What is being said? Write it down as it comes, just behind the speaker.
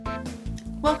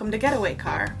Welcome to Getaway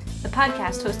Car. The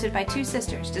podcast hosted by two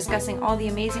sisters discussing all the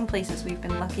amazing places we've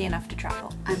been lucky enough to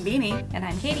travel. I'm Beanie. And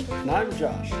I'm Katie. And I'm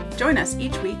Josh. Join us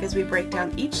each week as we break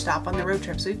down each stop on the road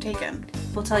trips we've taken.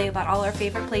 We'll tell you about all our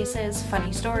favorite places,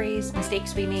 funny stories,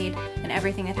 mistakes we made, and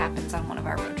everything that happens on one of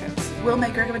our road trips. We'll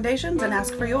make recommendations and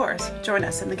ask for yours. Join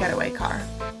us in the Getaway Car.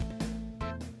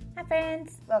 Hi,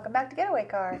 friends. Welcome back to Getaway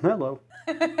Car. Hello.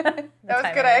 That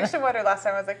was good. I actually wondered last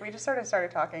time, I was like, we just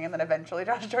started talking, and then eventually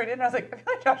Josh joined in, and I was like, I feel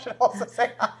like Josh should also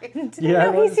say hi.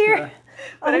 No, he's here.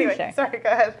 But anyway, sure. Sorry, go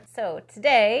ahead. So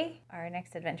today, our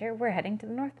next adventure, we're heading to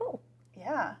the North Pole.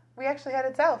 Yeah, we actually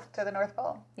headed south to the North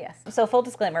Pole. Yes. So full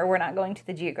disclaimer, we're not going to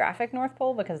the geographic North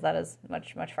Pole because that is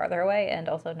much, much farther away and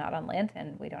also not on land,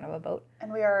 and we don't have a boat.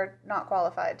 And we are not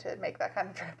qualified to make that kind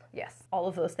of trip. Yes, all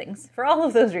of those things. For all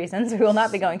of those reasons, we will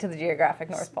not be going to the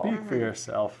geographic North Pole. Speak for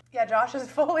yourself. Yeah, Josh is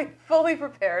fully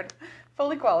prepared,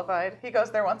 fully qualified. He goes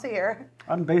there once a year.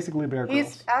 I'm basically Bear Grylls.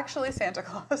 He's actually Santa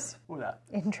Claus. What's that?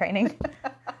 In training.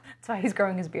 That's why he's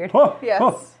growing his beard. Oh,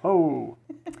 Yes. Oh.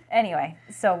 Anyway,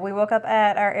 so we woke up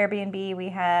at our Airbnb. We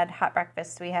had hot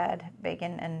breakfast. We had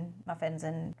bacon and muffins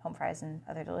and home fries and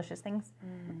other delicious things.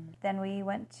 Then we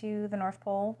went to the North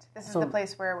Pole. This is the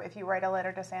place where if you write a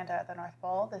letter to Santa at the North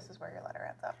Pole, this is where your letter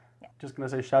ends up. Just going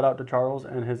to say shout out to Charles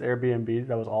and his Airbnb.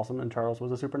 That was awesome. And Charles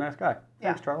was a super nice guy.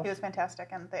 Thanks, Charles. He was fantastic,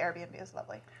 and the Airbnb is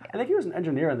lovely. I think he was an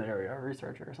engineer in the area, a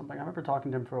researcher or something. I remember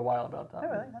talking to him for a while about that.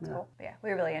 Oh, really? That's cool. Yeah,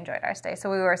 we really enjoyed our stay.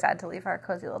 So we were sad to leave our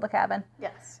cozy little cabin.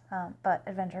 Yes. But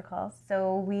adventure calls.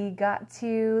 So we got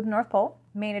to the North Pole.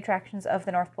 Main attractions of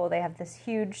the North Pole, they have this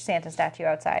huge Santa statue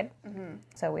outside. Mm-hmm.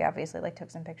 So we obviously took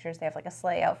some pictures. They have a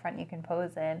sleigh out front you can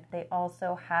pose in. They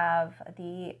also have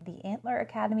the Antler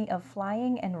Academy of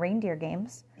Flying and Reindeer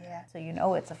Games. Yeah. So you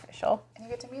know it's official. And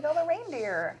you get to meet all the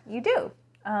reindeer. You do.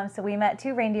 So we met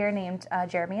two reindeer named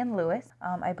Jeremy and Lewis.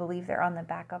 I believe they're on the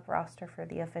backup roster for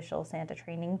the official Santa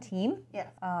training team. Yeah.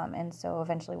 And so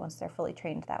eventually once they're fully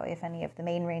trained that way, if any of the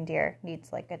main reindeer needs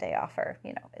a day off or,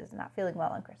 is not feeling well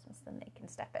on Christmas, then they can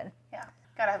step in. Yeah.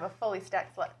 Gotta have a fully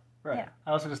stacked sled. Right. Yeah.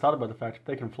 I also just thought about the fact that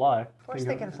they can fly. Of course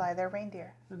they can fly. They're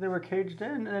reindeer. They were caged in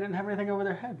and they didn't have anything over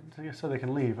their head, so they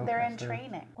can leave. They're Okay, in so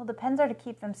training. Well, the pens are to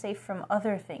keep them safe from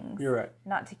other things. You're right.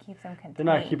 Not to keep them contained. They're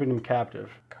not keeping them captive.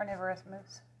 Carnivorous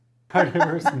moose.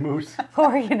 Carnivorous moose.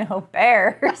 Or,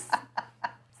 bears.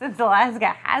 Since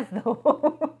Alaska has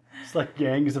those. It's like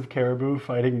gangs of caribou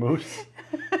fighting moose.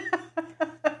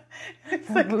 It's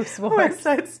like Moose Wars. West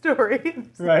Side Story.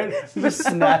 Right? Just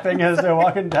snapping as they're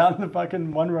walking down the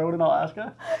fucking one road in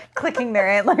Alaska. Clicking their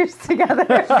antlers together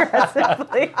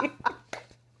aggressively.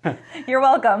 You're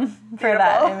welcome for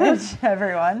that image,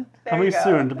 everyone. Coming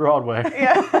soon to Broadway.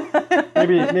 Yeah.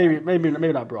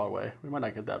 maybe not Broadway. We might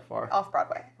not get that far. Off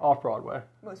Broadway. Off Broadway.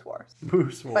 Moose Wars.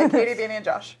 Moose By Wars. Katie, Beanie, and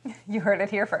Josh. You heard it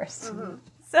here first. Mm-hmm.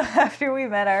 So after we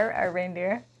met our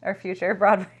reindeer, our future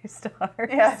Broadway stars,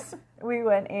 Yes. we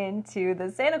went into the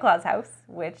Santa Claus house,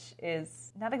 which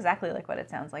is not exactly like what it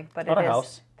sounds like, but Not it a is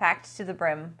house. packed to the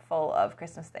brim full of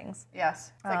Christmas things.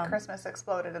 Yes. It's like Christmas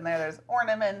exploded in there. There's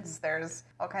ornaments. There's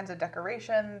all kinds of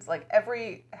decorations. Like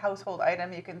every household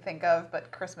item you can think of,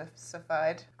 but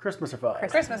Christmasified. Christmasified.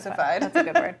 Christmasified. That's a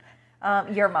good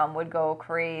word. Your mom would go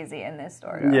crazy in this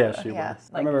store. Yeah, she Yes.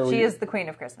 was. I remember She is the queen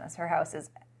of Christmas. Her house is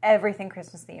everything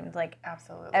Christmas themed.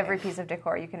 Absolutely. Every piece of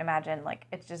decor you can imagine.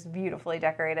 It's just beautifully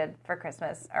decorated for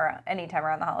Christmas or anytime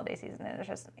around the holiday season, and it's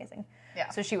just amazing. Yeah.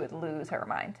 So she would lose her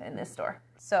mind in this store.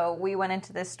 So we went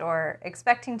into this store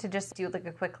expecting to just do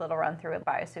a quick little run through it,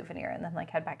 buy a souvenir, and then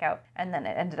head back out. And then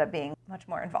it ended up being much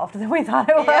more involved than we thought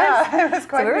it was. Yeah, it was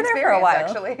quite So we an were there experience, for a while.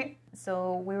 actually.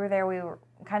 So we were there. We were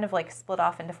kind of split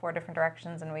off into 4 different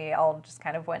directions, and we all just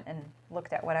kind of went and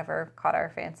looked at whatever caught our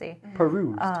fancy.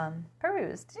 Perused.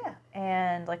 Perused. Yeah.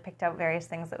 And picked out various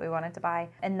things that we wanted to buy.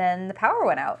 And then the power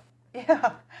went out.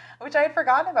 Yeah, which I had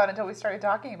forgotten about until we started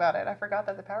talking about it. I forgot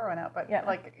that the power went out, but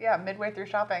midway through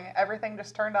shopping, everything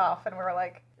just turned off, and we were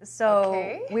like, So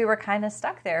okay. we were kind of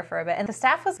stuck there for a bit. And the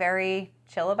staff was very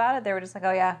chill about it. They were just like,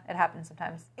 oh yeah, it happens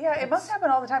sometimes. Yeah, it must happen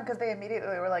all the time because they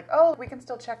immediately were like, oh, we can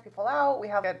still check people out. We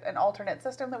have an alternate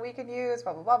system that we can use,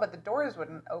 blah, blah, blah, but the doors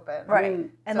wouldn't open. Right.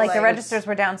 And So, the registers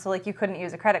were down, so you couldn't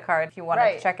use a credit card. If you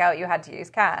wanted to check out, you had to use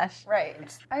cash.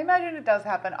 Right. I imagine it does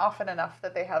happen often enough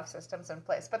that they have systems in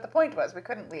place. But the point was we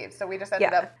couldn't leave, so we just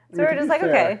ended up... So we're To just be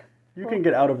fair, okay. You can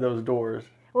get out of those doors.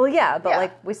 Well, yeah,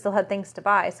 but we still had things to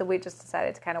buy, so we just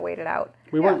decided to kind of wait it out.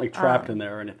 We weren't trapped in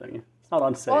there or anything. It's not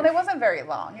unsafe. Well, and it wasn't very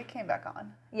long. It came back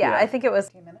on. Yeah, Yeah. I think it was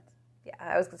 15 minutes. Yeah,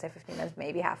 I was going to say 15 minutes,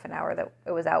 maybe half an hour that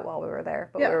it was out while we were there,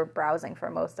 but Yeah. we were browsing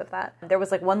for most of that. There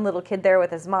was like one little kid there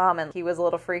with his mom, and he was a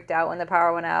little freaked out when the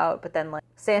power went out, but then like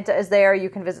Santa is there. You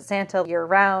can visit Santa year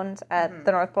round at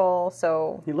the North Pole,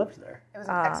 so... He lives there. It was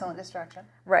an excellent distraction.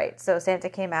 Right, so Santa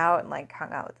came out and like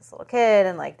hung out with this little kid,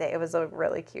 and like it was a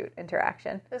really cute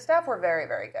interaction. The staff were very,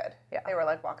 very good. Yeah. They were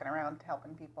like walking around,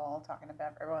 helping people, talking to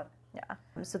everyone.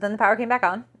 Yeah. So then the power came back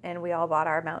on, and we all bought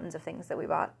our mountains of things that we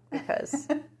bought because,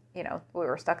 you know, we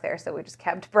were stuck there. So we just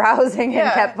kept browsing Yeah.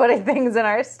 and kept putting things in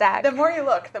our stack. The more you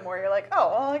look, the more you're like, oh,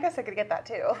 well, I guess I could get that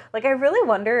too. Like, I really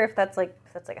wonder if that's like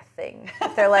a thing.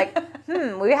 If they're like,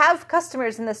 we have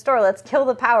customers in the store. Let's kill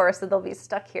the power so they'll be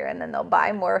stuck here, and then they'll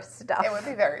buy more stuff. It would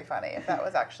be very funny if that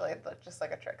was actually just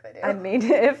like a trick they do. I mean,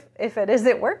 if it is,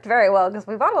 it worked very well because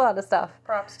we bought a lot of stuff.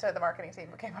 Props to the marketing team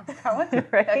who came up with that one.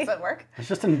 Right. Excellent work. It's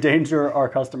just endanger our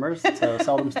customers to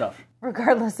sell them stuff.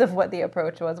 Regardless of what the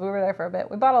approach was, we were there for a bit.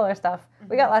 We bought all our stuff.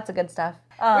 We got lots of good stuff.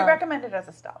 We recommend it as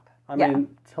a stop. I Yeah.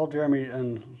 mean, tell Jeremy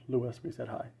and Lewis we said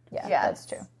hi. Yeah, Yes. that's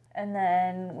true. And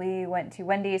then we went to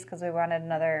Wendy's because we wanted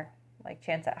another like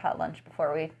chance at hot lunch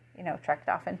before we, you know, trekked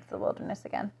off into the wilderness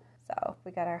again. So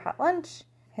we got our hot lunch,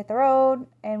 hit the road,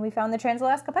 and we found the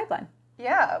Trans-Alaska Pipeline.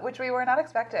 Yeah, which we were not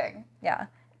expecting. Yeah,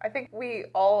 I think we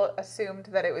all assumed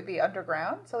that it would be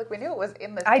underground. So, like, we knew it was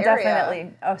in this I area.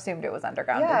 definitely assumed it was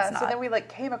underground. Yeah, It's not. so then we, like,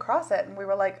 came across it and we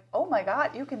were like, oh my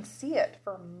God, you can see it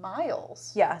for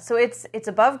miles. Yeah, so it's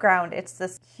above ground. It's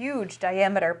this huge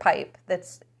diameter pipe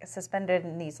that's suspended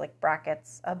in these like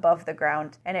brackets above the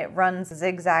ground, and it runs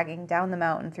zigzagging down the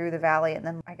mountain through the valley, and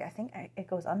then I think it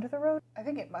goes under the road. I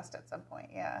think it must at some point,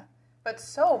 yeah. But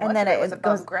so much And then of it it was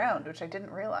above goes- ground, which I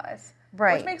didn't realize.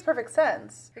 Right. Which makes perfect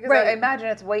sense. Because Right. I imagine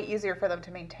it's way easier for them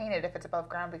to maintain it if it's above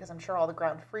ground, because I'm sure all the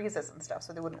ground freezes and stuff,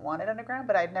 so they wouldn't want it underground.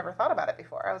 But I'd never thought about it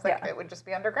before. I was like, Yeah. it would just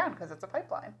be underground because it's a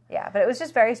pipeline. Yeah, but it was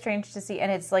just very strange to see,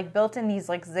 and it's like built in these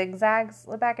like zigzags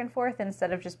back and forth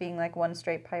instead of just being like one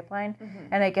straight pipeline.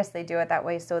 And I guess they do it that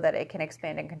way so that it can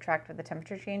expand and contract with the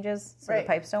temperature changes, so Right. the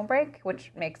pipes don't break,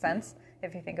 which makes sense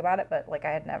if you think about it. But like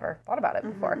I had never thought about it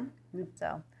before,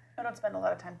 so. I don't spend a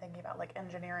lot of time thinking about like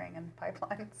engineering and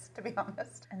pipelines, to be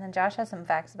honest. And then Josh has some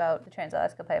facts about the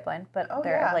Trans-Alaska Pipeline, but Oh,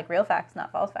 they're yeah. like real facts,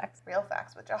 not false facts. Real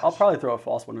facts with Josh. I'll probably throw a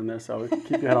false one in there, so keep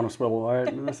your head on a swivel. All right.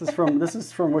 And this is from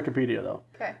Wikipedia though.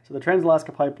 Okay. So the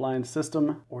Trans-Alaska Pipeline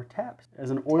System, or TAPS, is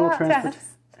an oil transport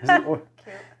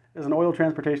is an oil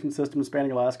transportation system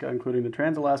spanning Alaska, including the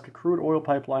Trans-Alaska Crude Oil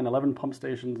Pipeline, 11 pump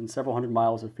stations, and several hundred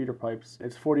miles of feeder pipes.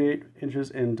 It's 48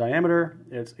 inches in diameter.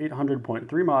 It's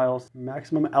 800.3 miles.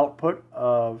 Maximum output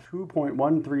of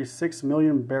 2.136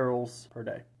 million barrels per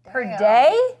day. Per Damn.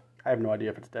 day? I have no idea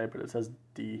if it's day, but it says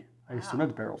D. I assume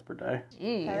it's barrels per day.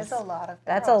 Jeez. That is a lot of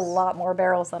That's a barrels. lot more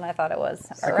barrels than I thought it was.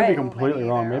 I All could be right. completely Many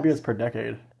wrong. barrels. Maybe it's per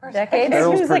decade. Decade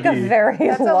Barrels seems per like a D. very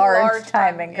That's a large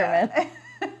time yeah. increment.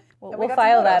 we We'll got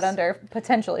file some that photos. under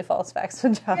potentially false facts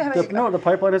with Josh. Yeah, there you go. The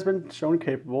pipeline has been shown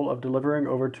capable of delivering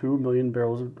over 2 million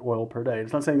barrels of oil per day.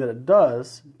 It's not saying that it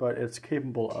does, but it's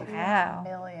capable of. Wow.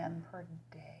 Million per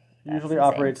day. Usually insane.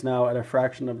 operates now at a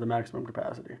fraction of the maximum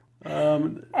capacity.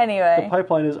 The Anyway,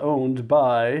 pipeline is owned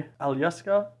by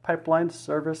Alyeska Pipeline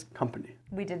Service Company.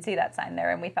 we did see that sign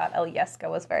there, and we thought Alyeska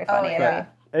was very funny. Oh, and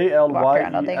yeah.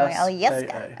 around all day going,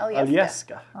 Alyeska.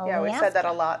 Alyeska. we- Yeah, we said that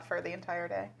a lot for the entire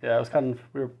day. Yeah, it was kind of,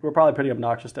 we were probably pretty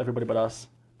obnoxious to everybody but us.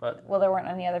 But Well, there weren't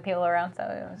any other people around, so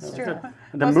it was True.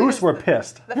 the Mostly moose just were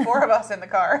pissed. The four of us in the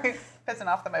car pissing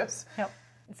off the moose.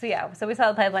 So yeah, so we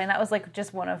saw the pipeline. That was like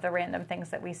just one of the random things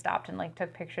that we stopped and like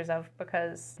took pictures of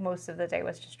because most of the day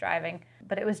was just driving.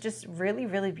 But it was just really,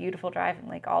 really beautiful driving.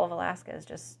 Like all of Alaska is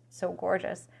just so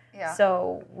gorgeous. Yeah.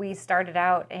 So we started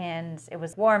out and it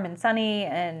was warm and sunny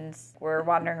and we're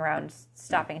wandering around,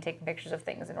 stopping and taking pictures of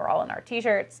things, and we're all in our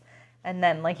t-shirts. And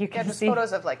then like you Yeah, can just see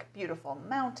photos of like beautiful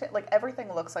mountain, like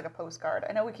everything looks like a postcard.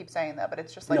 I know we keep saying that, but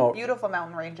it's just like No. beautiful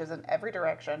mountain ranges in every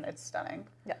direction. It's stunning.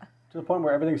 yeah. To the point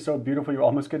where everything's so beautiful you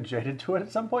almost get jaded to it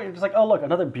at some point. You're just like, oh, look,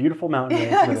 another beautiful mountain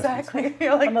range. in the distance. Exactly.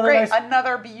 You're like, Another great, nice-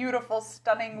 another beautiful,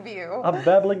 stunning view. A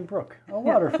babbling brook. A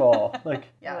waterfall. Like,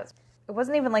 Yeah. It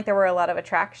wasn't even like there were a lot of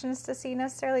attractions to see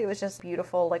necessarily. It was just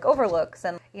beautiful like overlooks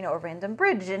and, you know, a random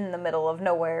bridge in the middle of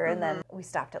nowhere. And then we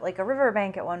stopped at like a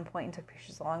riverbank at one point and took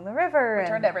pictures along the river. We and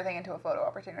turned everything into a photo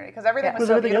opportunity because everything Yeah. was Because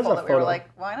so everything is beautiful a that we were photo. like,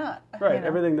 why not? right, You know.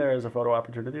 everything there is a photo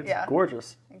opportunity. It's Yeah.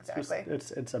 gorgeous. Exactly.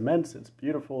 It's immense. It's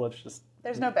beautiful. It's just...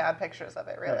 There's no bad pictures of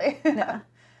it, really.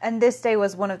 And this day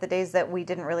was one of the days that we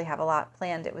didn't really have a lot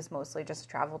planned. It was mostly just a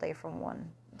travel day from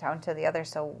one town to the other.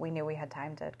 So we knew we had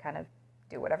time to kind of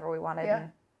do whatever we wanted Yeah.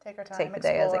 and Take our time, take the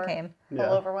day as it explore, came. pull Yeah.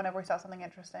 over whenever we saw something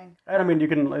interesting. And I mean, you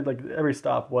can, like, every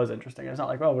stop was interesting. It's not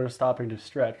like, oh, we're stopping to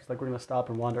stretch. It's like, we're going to stop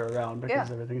and wander around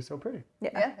because everything's so pretty.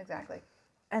 Yeah, exactly.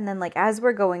 And then, like, as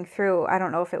we're going through, I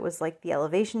don't know if it was, like, the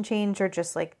elevation change or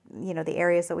just, like, you know, the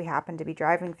areas that we happened to be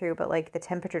driving through, but, like, the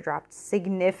temperature dropped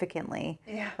significantly.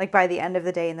 Yeah. Like, by the end of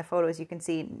the day in the photos, you can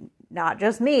see not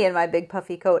just me in my big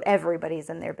puffy coat, everybody's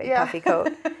in their big puffy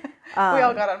coat. We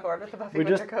all got on board with the puffy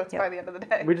winter just- coats by the end of the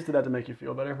day. We just did that to make you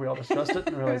feel better. We all discussed it.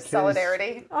 And we were It like, was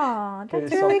solidarity. Aw, Okay,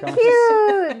 that's really self-conscious.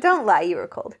 cute. Don't lie, you were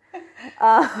cold.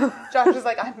 Josh was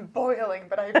like, I'm boiling,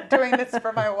 but I'm doing this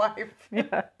for my wife.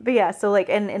 But yeah, so like,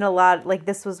 and in a lot, like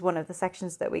this was one of the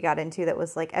sections that we got into that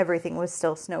was like everything was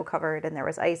still snow covered and there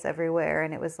was ice everywhere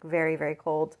and it was very, very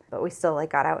cold. But we still like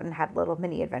got out and had little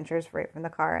mini adventures right from the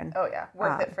car. And Oh yeah,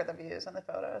 worth it for the views and the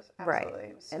photos. Absolutely, right.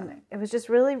 It was stunning. And it was just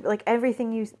really like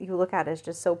everything you look at is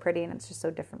just so pretty and it's just so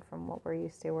different from what we're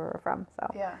used to where we're from. So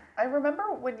Yeah, I remember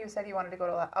when you said you wanted to go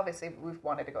to, obviously we've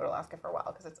wanted to go to Alaska for a while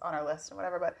because it's on our list and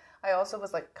whatever, but I also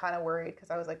was like kind of worried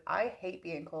because I was like, I hate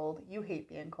being cold, you hate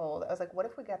being cold. I was like, what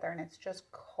if we get there and it's just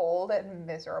cold and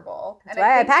miserable? that's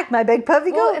why I packed my big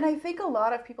puffy Well, coat. and I think a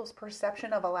lot of people's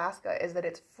perception of Alaska is that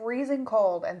it's freezing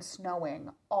cold and snowing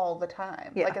all the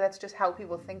time. Yeah. Like that's just how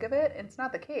people think of it. And it's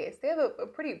not the case. They have a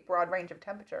pretty broad range of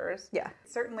temperatures. Yeah.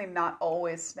 Certainly not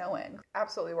always snowing.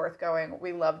 Absolutely worth going.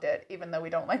 We loved it, even though we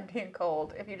don't like being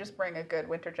cold. If you just bring a good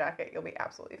winter jacket, you'll be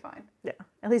absolutely fine. Yeah,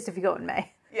 at least if you go in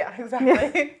May. Yeah,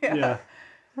 exactly. Yeah.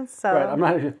 So Right. I'm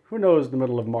not, who knows the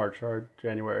middle of March or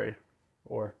January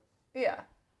or. Yeah.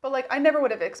 But like I never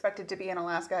would have expected to be in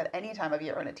Alaska at any time of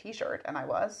year in a t-shirt, and I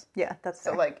was. yeah, that's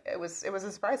So fair. like it was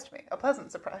a surprise to me. A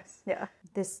pleasant surprise. Yeah.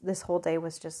 This whole day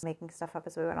was just making stuff up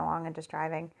as we went along and just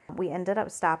driving. We ended up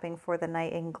stopping for the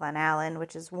night in Glen Allen,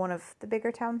 which is one of the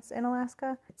bigger towns in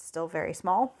Alaska. It's still very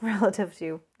small relative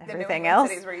to The everything New England else.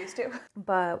 cities we're used to.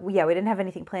 But we didn't have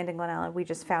anything planned in Glen Allen. We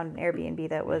just found an Airbnb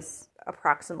that was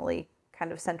approximately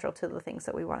kind of central to the things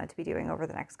that we wanted to be doing over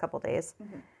the next couple days.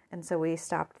 Mm-hmm. And so we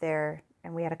stopped there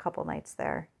and we had a couple nights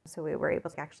there. So we were able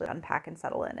to actually unpack and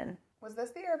settle in. And Was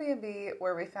this the Airbnb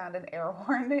where we found an air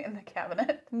horn in the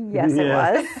cabinet? yes, it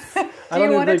Yeah. was. I Do don't you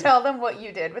even want to think- tell them what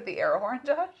you did with the air horn,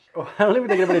 Josh? Oh, I don't even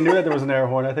think anybody knew that there was an air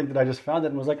horn. I think that I just found it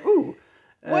and was like, ooh.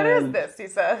 What is And- this? He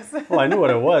says. Well, I knew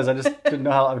what it was. I just didn't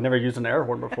know how. I've never used an air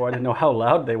horn before. I didn't know how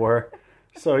loud they were.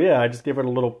 So yeah, I just gave it a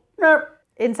little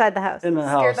Inside the house. in the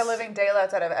Scared house. the living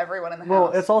daylights out of everyone in the Well,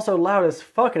 house. it's also loud as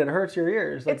fuck and it hurts your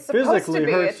ears. Like It's supposed to physically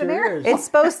be. hurts It's an your air ears. It's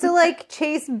supposed to like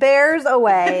chase bears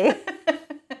away.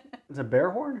 It's a bear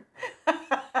horn?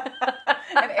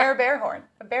 an bear horn.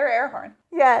 A bear air horn.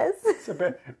 Yes. It's a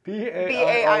bear. B-A-I-R.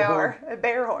 B-A-I-R. A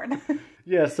bear horn.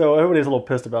 Yeah, so everybody's a little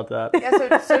pissed about that. Yeah,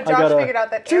 so Josh gotta- figured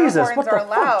out that Jesus, air horns what the are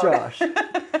fuck, loud.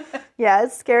 Josh? Yeah,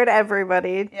 it scared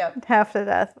everybody. Yep. Half to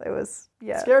death. It was,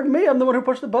 yeah. Scared me. I'm the one who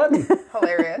pushed the button.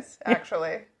 Hilarious,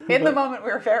 actually. In the moment,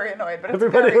 we were very annoyed, but it's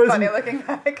Everybody very was- funny looking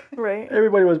back. Right.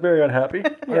 Everybody was very unhappy.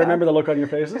 I remember the look on your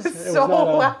faces. It So was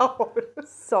not loud.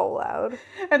 So loud.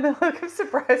 And the look of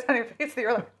surprise on your face that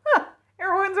you're like, huh,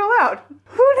 air horns are loud.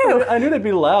 Who knew? I knew they'd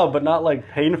be loud, but not like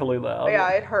painfully loud. Yeah,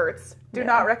 it hurts. Do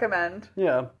not recommend.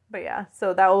 Yeah. But yeah,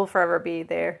 so that will forever be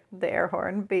the air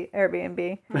horn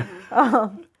Airbnb.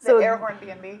 The air horn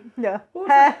B&B. Yeah.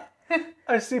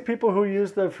 I see people who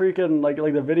use the freaking like the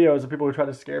videos of people who try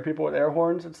to scare people with air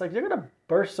horns. It's like you're gonna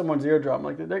burst someone's eardrum.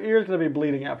 Like their ear's gonna be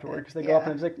bleeding afterward because they go up Yeah.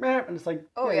 and it's like meh, and it's like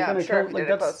Oh you're yeah, I'm gonna sure kill- if you like,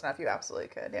 did it that's- close enough, you absolutely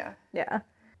could, yeah. Yeah.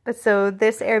 But so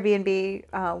this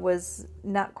Airbnb was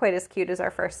not quite as cute as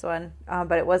our first one,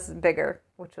 but it was bigger,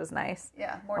 which was nice.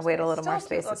 Yeah, more We had a space. little more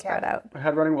Still a space cute to spread little out. It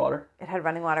had running water. It had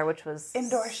running water, which was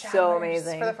Indoor showers so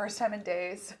amazing. for the first time in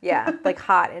days. Yeah, like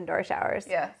hot indoor showers.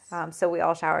 Yes. So we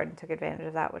all showered and took advantage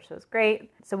of that, which was great.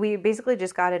 So we basically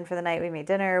just got in for the night. We made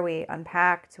dinner, we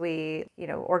unpacked, we,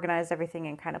 organized everything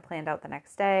and kind of planned out the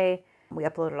next day. We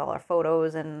uploaded all our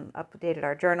photos and updated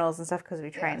our journals and stuff because we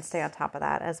try and Yes. stay on top of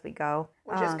that as we go.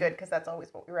 Which is good because that's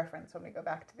always what we reference when we go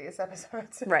back to these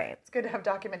episodes. Right. It's good to have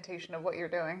documentation of what you're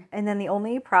doing. And then the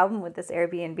only problem with this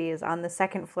Airbnb is on the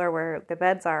second floor where the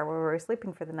beds are, where we were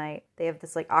sleeping for the night. They have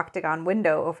this like octagon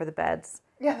window over the beds.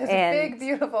 Yeah, there's And- a big,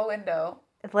 beautiful window.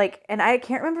 And I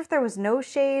can't remember if there was no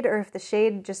shade or if the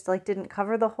shade just like didn't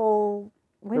cover the whole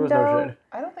window. There was no shade.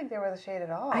 I don't think there was a shade at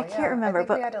all. I yeah. can't remember, I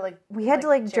think but we had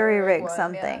to jury rig one,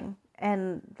 something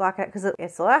and block it because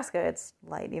it's Alaska. It's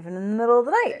light even in the middle of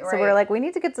the night. So we're Right. like, we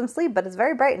need to get some sleep, but it's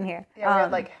very bright in here. Yeah, we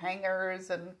had like hangers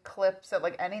and clips and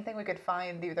like anything we could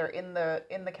find either in the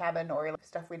cabin or like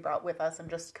stuff we brought with us and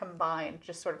just combined,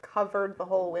 just sort of covered the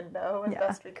whole window as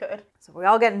best we could. So we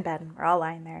all get in bed and we're all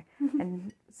lying there.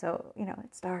 And So,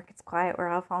 it's dark, it's quiet, we're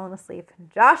all falling asleep. And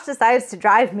Josh decides to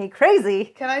drive me crazy.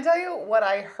 Can I tell you what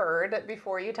I heard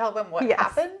before you tell them what Yes.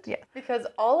 happened? Yeah. Because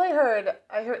all I heard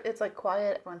it's like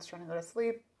quiet, everyone's trying to go to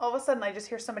sleep. All of a sudden I just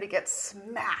hear somebody get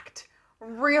smacked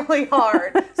really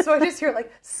hard. So I just hear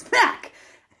like, smack!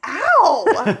 Ow!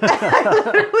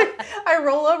 I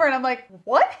roll over and I'm like,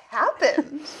 what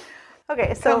happened?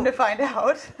 Okay, so Come to find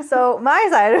out. So my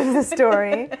side of the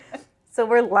story. So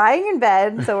we're lying in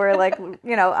bed. So we're like,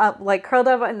 like curled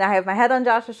up, and I have my head on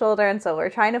Josh's shoulder, and so we're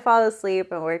trying to fall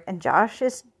asleep, and Josh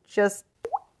is just.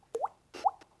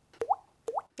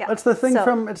 Yeah. That's the thing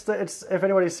it's if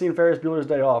anybody's seen Ferris Bueller's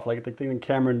Day Off, like the thing that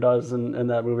Cameron does in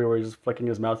that movie where he's just flicking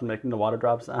his mouth and making the water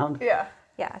drop sound. Yeah.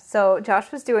 Yeah, so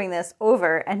Josh was doing this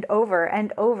over and over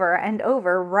and over and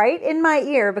over right in my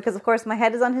ear because, of course, my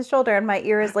head is on his shoulder and my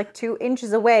ear is like 2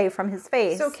 inches away from his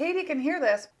face. So Katie can hear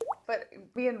this, but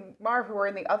me and Marv, who were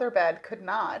in the other bed, could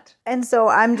not. And so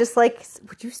I'm just like,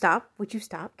 would you stop? Would you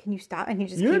stop? Can you stop? And he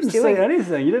just You keeps didn't doing say it.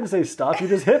 anything. You didn't say stop. You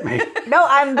just hit me.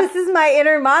 No, this is my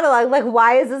inner monologue. Like,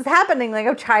 why is this happening? Like,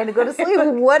 I'm trying to go to sleep.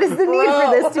 What is the need for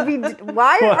this to be?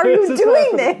 Why are is you this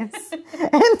doing happening? this?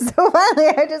 And so finally,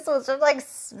 I just was just like,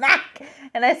 smack.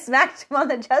 And I smacked him on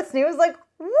the chest, and he was like,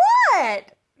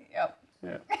 what? Yep.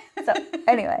 Yeah. So,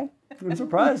 anyway. It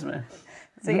surprised me.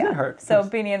 So, It yeah. did hurt. So,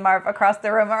 Beanie and Marv across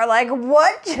the room are like,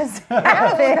 what just Because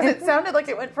happened? it sounded like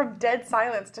it went from dead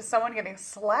silence to someone getting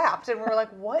slapped, and we were like,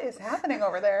 what is happening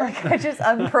over there? I just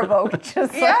unprovoked.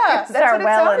 Just yeah, like, that's start what it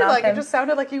wailing sounded on like. him. It just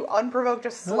sounded like you unprovoked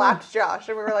just slapped Josh,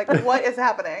 and we were like, what is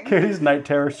happening? Katie's night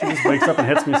terror. She just wakes up and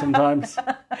hits me sometimes.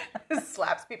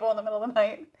 Slaps people in the middle of the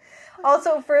night.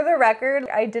 Also, for the record,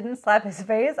 I didn't slap his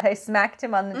face. I smacked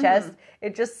him on the chest.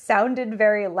 It just sounded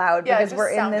very loud Yeah, it because just we're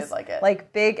in sounded this like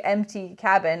it. big empty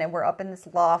cabin and we're up in this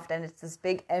loft and it's this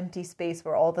big empty space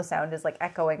where all the sound is like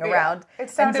echoing around. It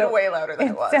sounded And so way louder than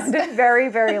it was. It sounded very,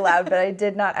 very loud, but I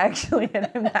did not actually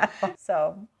hit him that well.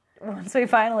 So once we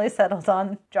finally settled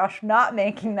on Josh not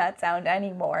making that sound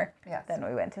anymore, Yes. then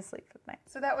we went to sleep for the night.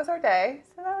 So that was our day.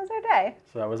 So that was our day.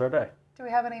 So that was our day. Do we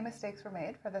have any mistakes were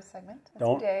made for this segment? That's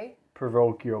Don't a day.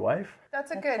 provoke your wife. That's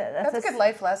a That's good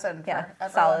life lesson. Yeah, for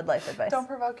everyone. solid life advice. Don't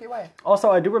provoke your wife. Also,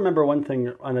 I do remember one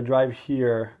thing on the drive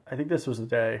here. I think this was the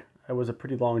day. It was a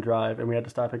pretty long drive, and we had to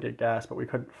stop and get gas, but we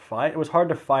couldn't find. It was hard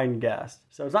to find gas.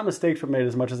 So it's not mistakes were made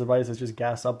as much as advice. It's just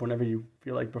gas up whenever you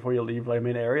feel like before you leave like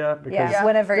main area. Because Yeah,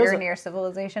 whenever there's you're a- near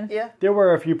civilization. Yeah. there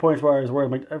were a few points where I was worried.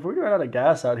 I'm like, if we run out of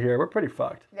gas out here, we're pretty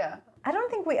fucked. Yeah. I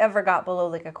don't think we ever got below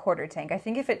like a quarter tank. I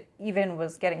think if it even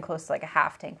was getting close to like a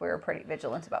half tank, we were pretty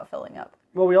vigilant about filling up.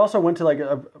 Well, we also went to like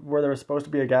where there was supposed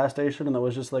to be a gas station, and there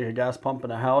was just like a gas pump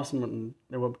in a house, and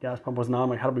the gas pump was not. I'm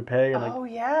like, how do we pay? And like Oh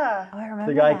yeah. Oh, I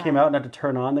remember the guy that. came out and had to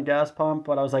turn on the gas pump,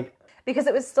 but I was like, Because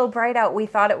it was still bright out. We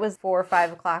thought it was 4 or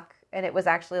 5 o'clock, and it was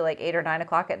actually like 8 or 9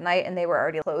 o'clock at night, and they were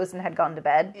already closed and had gone to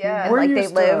bed. Yeah. And We're like they used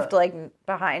to- lived like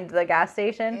behind the gas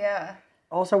station. Yeah.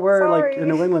 also we're like Sorry. in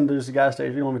New England, there's a gas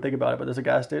station. You don't even think about it, but there's a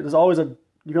gas station. There's always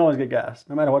you can always get gas,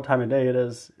 no matter what time of day it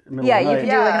is. Middle Yeah, of the you night. can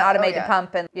do like an Yeah. automated Oh, yeah.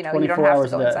 pump, and you don't 24 have to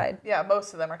hours go a day. inside. Yeah.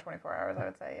 Most of them are 24 hours, I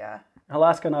would say. Yeah.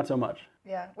 Alaska, not so much.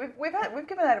 Yeah, we've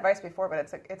given that advice before, but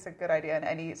it's a good idea in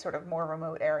any sort of more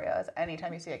remote areas.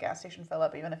 Anytime you see a gas station fill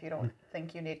up, even if you don't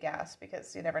think you need gas,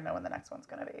 because you never know when the next one's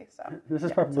going to be. So This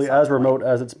is probably as remote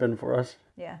as it's been for us.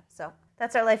 Yeah, so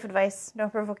that's our life advice.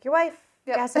 Don't provoke your wife.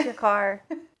 Yep. Gas up your car.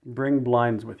 Bring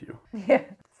blinds with you. Yeah.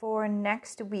 For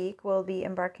next week, we'll be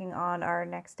embarking on our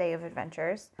next day of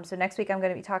adventures. So next week, I'm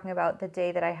going to be talking about the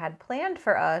day that I had planned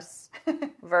for us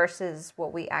versus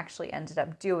what we actually ended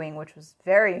up doing, which was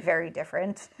very, very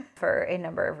different for a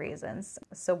number of reasons.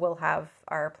 So we'll have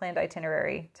our planned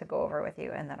itinerary to go over with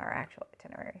you and then our actual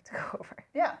itinerary to go over.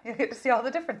 yeah, you get to see all the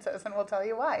differences, and we'll tell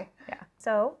you why. Yeah.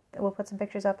 So we'll put some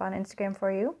pictures up on Instagram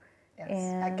for you. Yes,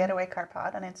 And- at Getaway Car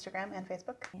Pod on Instagram and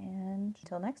Facebook. And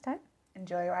until next time.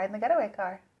 Enjoy your ride in the getaway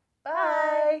car.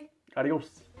 Bye.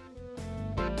 Adios.